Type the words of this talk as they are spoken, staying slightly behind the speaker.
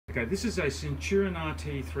Okay, this is a Centurion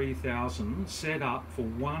RT3000 set up for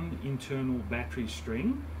one internal battery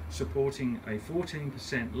string supporting a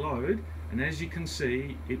 14% load, and as you can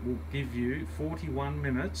see it will give you 41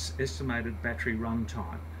 minutes estimated battery run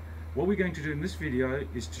time. What we're going to do in this video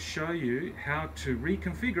is to show you how to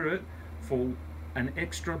reconfigure it for an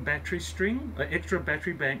extra battery string, an extra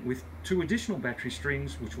battery bank with 2 additional battery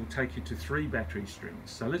strings, which will take you to 3 battery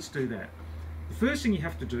strings. So let's do that. The first thing you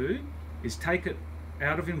have to do is take it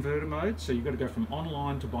out of inverter mode, so you've got to go from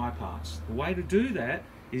online to bypass. The way to do that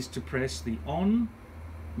is to press the on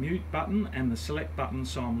mute button and the select button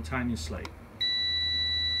simultaneously.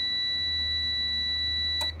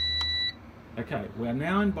 Okay, we're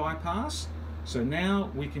now in bypass, so now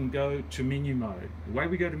we can go to menu mode. The way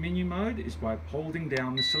we go to menu mode is by holding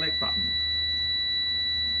down the select button.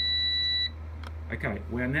 Okay,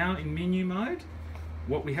 we're now in menu mode.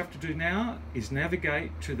 What we have to do now is navigate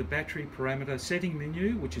to the battery parameter setting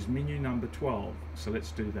menu, which is menu number 12. So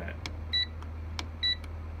let's do that.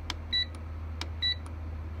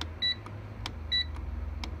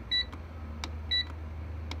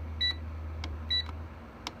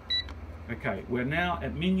 Okay, we're now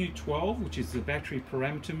at menu 12, which is the battery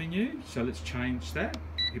parameter menu. So let's change that.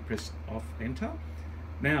 You press off enter.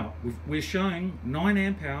 Now we're showing 9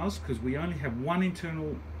 amp hours because we only have one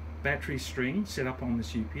internal battery string set up on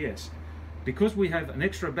this UPS. Because we have an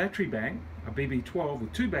extra battery bank, a BB12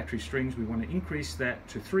 with 2 battery strings, we want to increase that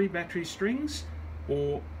to 3 battery strings,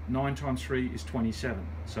 or 9 times 3 is 27.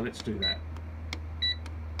 So let's do that.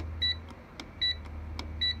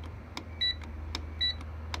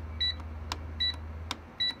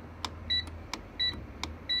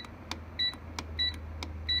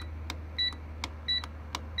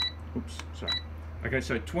 Oops, sorry. Okay,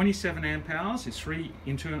 so 27 amp hours is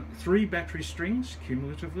 3 battery strings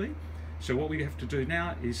cumulatively. So what we have to do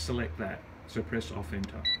now is select that. So press off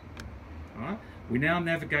enter. All right. We now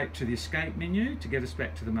navigate to the escape menu to get us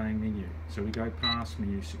back to the main menu. So we go past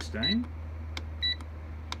menu 16.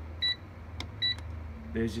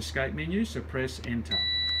 There's the escape menu, so press enter.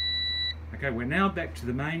 Okay, we're now back to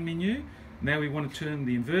the main menu. Now we want to turn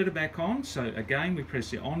the inverter back on, so again we press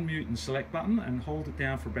the on, mute and select button and hold it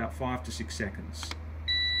down for about 5 to 6 seconds.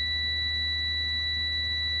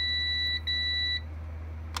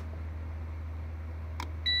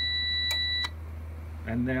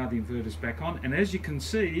 And now the inverter's back on, and as you can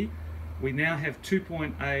see we now have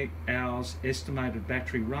 2.8 hours estimated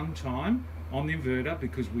battery run time on the inverter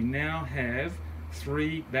because we now have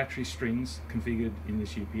 3 battery strings configured in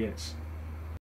this UPS.